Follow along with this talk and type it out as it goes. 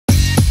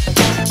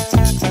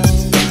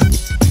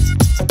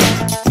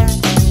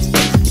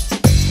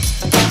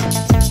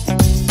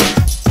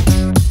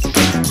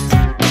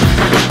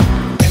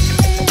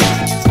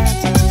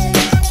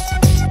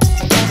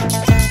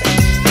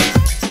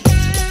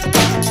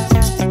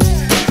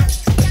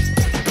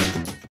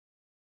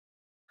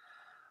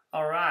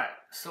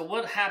So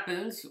what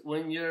happens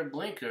when your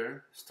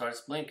blinker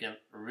starts blinking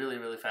really,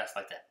 really fast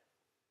like that?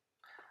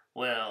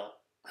 Well,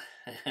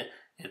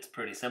 it's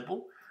pretty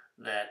simple.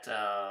 That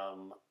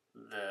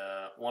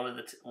the one of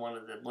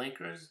the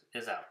blinkers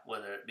is out,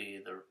 whether it be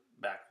the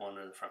back one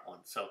or the front one.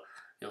 So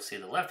you'll see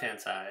the left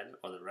hand side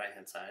or the right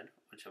hand side,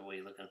 whichever way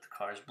you're looking at the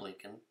car, is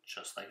blinking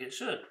just like it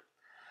should.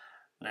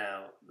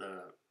 Now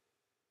the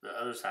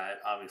other side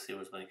obviously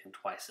was blinking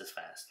twice as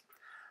fast.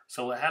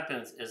 So what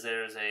happens is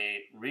there's a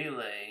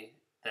relay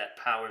that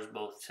powers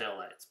both tail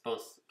lights,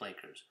 both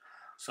blinkers.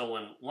 So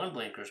when one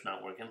blinker is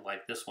not working,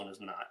 like this one is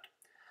not,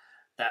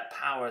 that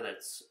power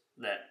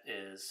that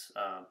is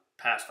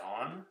passed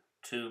on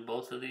to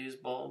both of these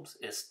bulbs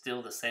is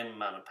still the same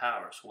amount of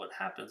power. So what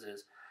happens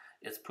is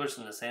it's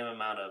pushing the same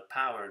amount of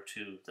power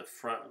to the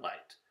front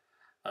light,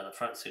 the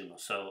front signal.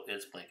 So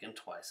it's blinking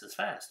twice as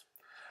fast.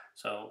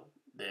 So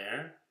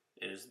there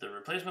is the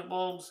replacement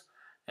bulbs,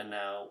 and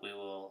now we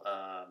will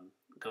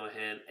go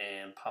ahead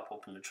and pop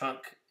open the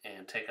trunk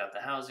and take out the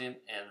housing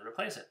and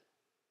replace it.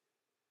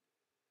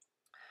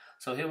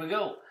 So here we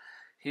go.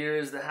 Here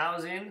is the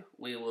housing.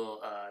 We will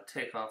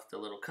take off the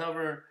little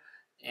cover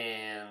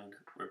and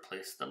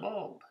replace the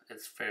bulb.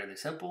 It's fairly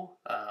simple.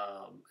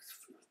 It's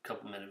a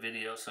couple minute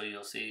video, so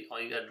you'll see all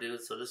you got to do.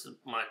 So this is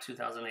my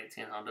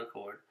 2018 Honda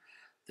Accord.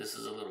 This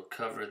is a little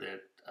cover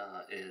that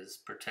is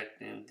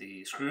protecting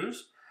the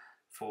screws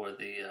for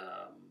the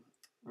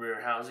rear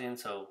housing.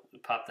 So we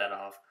pop that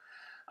off.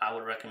 I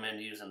would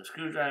recommend using a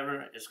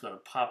screwdriver. It's going to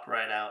pop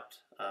right out,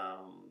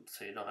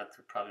 so you don't have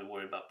to probably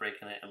worry about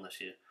breaking it unless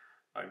you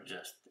are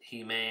just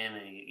He-Man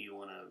and you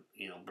want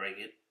to break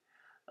it,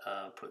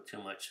 put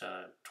too much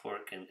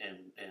torque and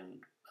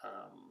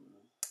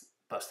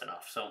bust it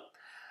off. So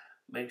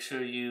make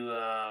sure you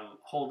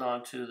hold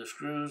on to the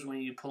screws when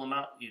you pull them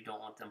out. You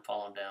don't want them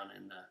falling down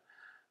in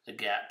the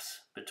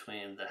gaps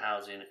between the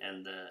housing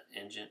and the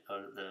engine,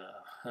 or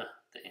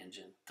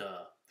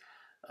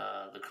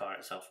the car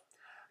itself.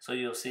 So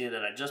you'll see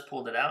that I just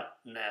pulled it out.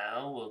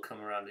 Now we'll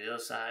come around the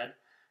other side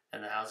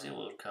and the housing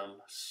will come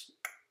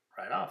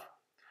right off.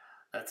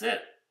 That's it.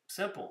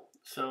 Simple.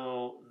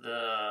 So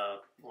the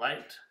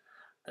light,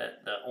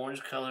 the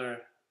orange color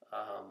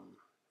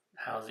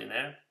housing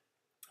there,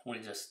 we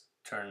just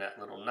turn that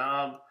little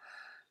knob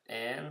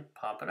and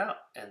pop it out,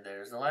 and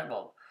there's the light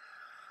bulb.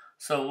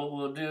 So what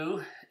we'll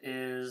do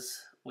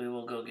is we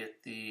will go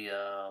get the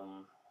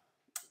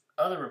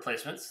other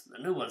replacements,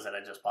 the new ones that I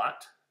just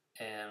bought,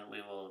 and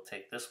we will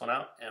take this one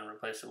out and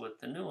replace it with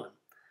the new one.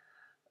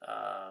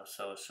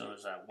 So as soon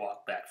as I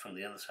walk back from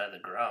the other side of the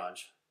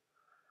garage,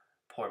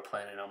 poor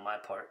planning on my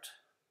part.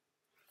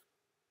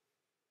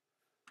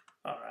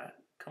 Alright,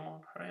 come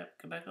on, hurry up,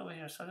 get back over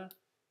here, sucker.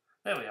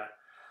 There we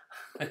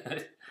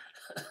are.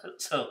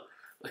 So,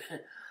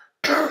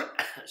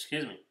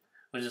 excuse me,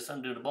 we just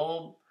undo the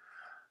bulb,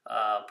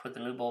 put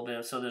the new bulb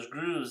in. So there's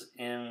grooves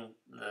in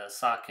the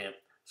socket,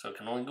 so it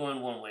can only go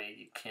in one way.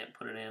 You can't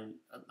put it in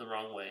the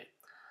wrong way.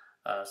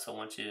 So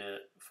once you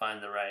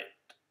find the right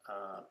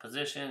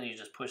position, you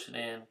just push it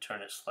in,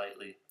 turn it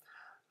slightly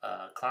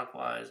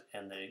clockwise,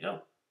 and there you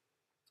go.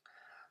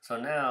 So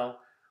now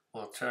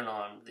we'll turn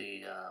on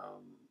the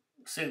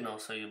signal,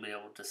 so you'll be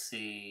able to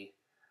see.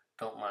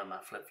 Don't mind my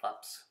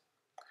flip-flops.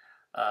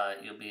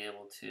 You'll be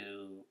able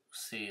to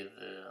see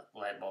the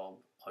light bulb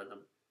or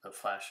the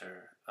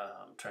flasher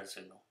turn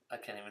signal. I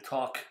can't even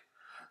talk.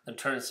 The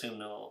turn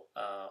signal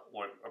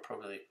work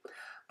appropriately.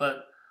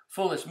 But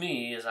foolish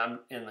me is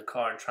I'm in the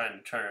car trying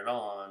to turn it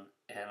on,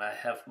 and I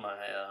have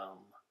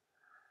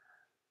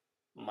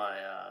my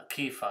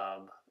key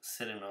fob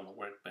sitting on the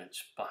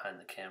workbench behind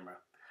the camera.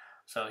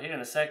 So here in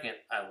a second,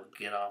 I will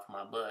get off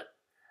my butt,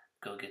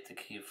 go get the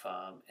key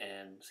fob,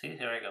 and see,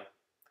 here I go.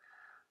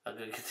 I'll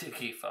go get the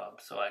key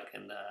fob so I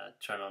can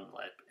turn on the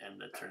light and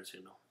the turn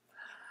signal.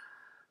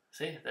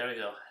 See, there we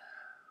go.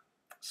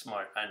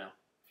 Smart, I know.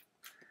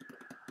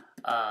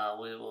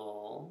 We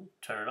will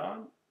turn it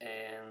on,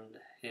 and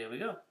here we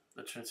go.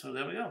 The turn signal,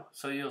 there we go.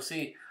 So you'll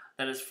see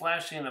that it's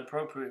flashing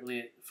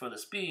appropriately for the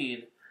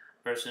speed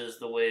versus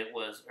the way it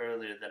was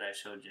earlier that I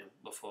showed you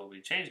before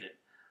we changed it.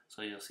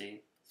 So you'll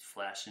see it's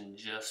flashing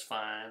just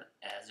fine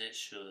as it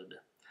should.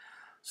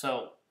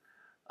 So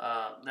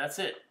that's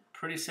it.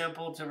 Pretty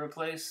simple to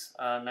replace.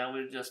 Now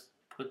we just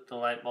put the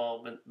light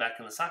bulb back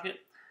in the socket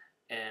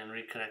and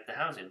reconnect the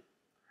housing.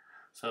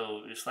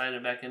 So you slide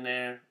it back in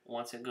there.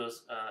 Once it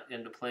goes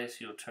into place,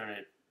 you'll turn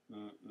it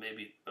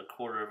maybe a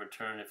quarter of a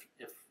turn,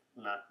 if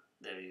not,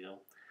 there you go,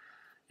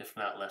 if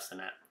not less than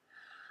that.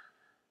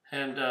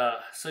 And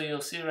so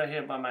you'll see right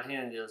here by my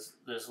hand,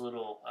 there's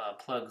little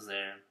plugs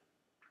there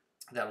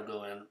that'll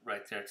go in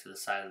right there to the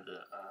side of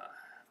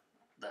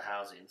the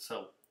housing.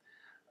 So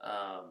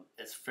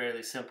it's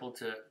fairly simple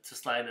to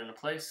slide into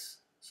place.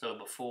 So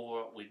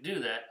before we do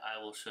that,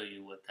 I will show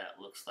you what that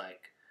looks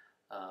like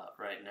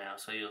right now.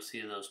 So you'll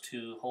see those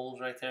two holes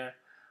right there.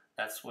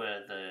 That's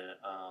where the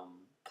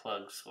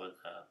plugs or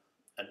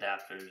the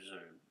adapters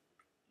or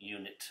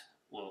unit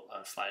will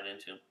slide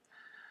into.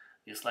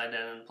 You slide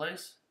that into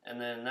place, and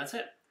then that's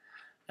it.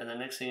 And the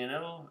next thing you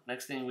know,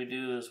 next thing we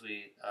do is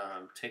we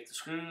take the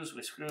screws,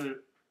 we screw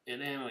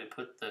it in, we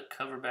put the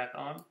cover back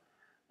on,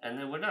 and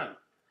then we're done.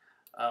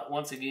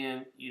 Once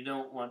again, you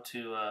don't want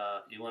to.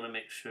 You want to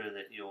make sure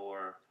that you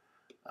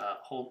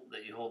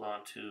hold on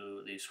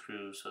to these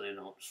screws so they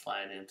don't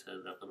slide into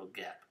the little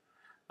gap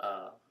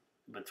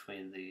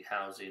between the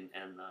housing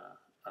and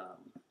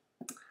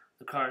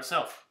the car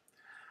itself.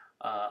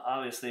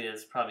 Obviously,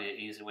 it's probably an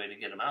easy way to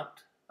get them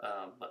out,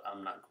 but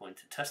I'm not going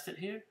to test it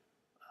here.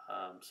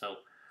 So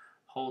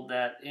hold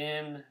that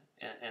in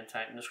and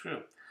tighten the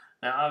screw.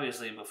 Now,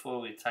 obviously, before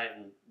we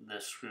tighten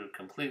this screw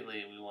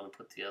completely, we want to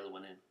put the other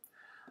one in.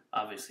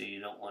 Obviously, you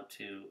don't want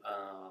to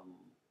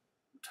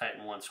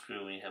tighten one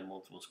screw when you have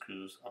multiple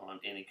screws on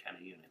any kind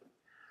of unit.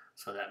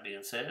 So that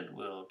being said,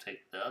 we'll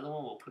take the other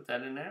one, we'll put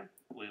that in there,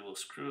 we will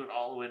screw it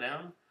all the way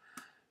down,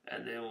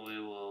 and then we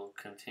will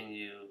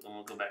continue, and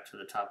we'll go back to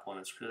the top one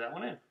and screw that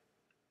one in.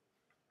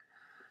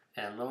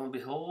 And lo and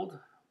behold,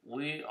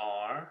 we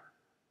are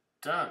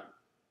done.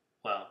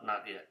 Well,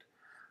 not yet.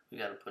 We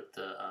got to put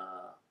the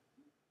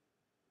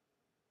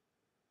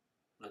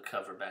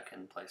cover back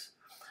in place.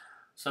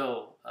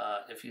 So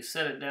if you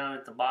set it down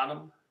at the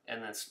bottom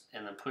and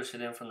then push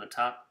it in from the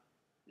top,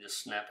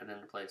 just snap it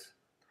into place.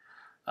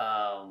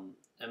 And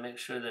make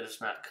sure that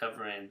it's not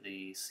covering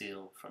the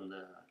seal from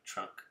the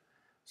trunk.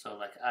 So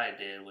like I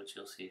did, which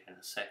you'll see here in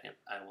a second,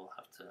 I will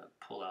have to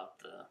pull out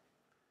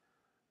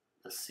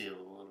the seal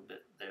a little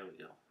bit. There we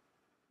go.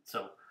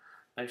 So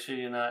make sure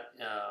you're not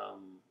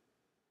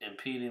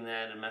impeding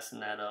that and messing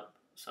that up.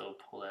 So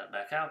pull that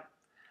back out.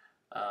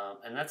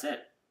 And that's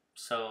it.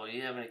 So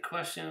you have any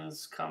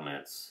questions,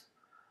 comments,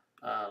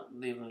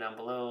 leave them down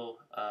below.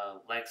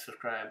 Like,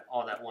 subscribe,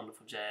 all that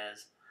wonderful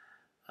jazz.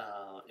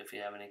 If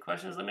you have any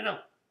questions, let me know.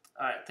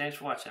 Alright, thanks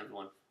for watching,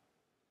 everyone.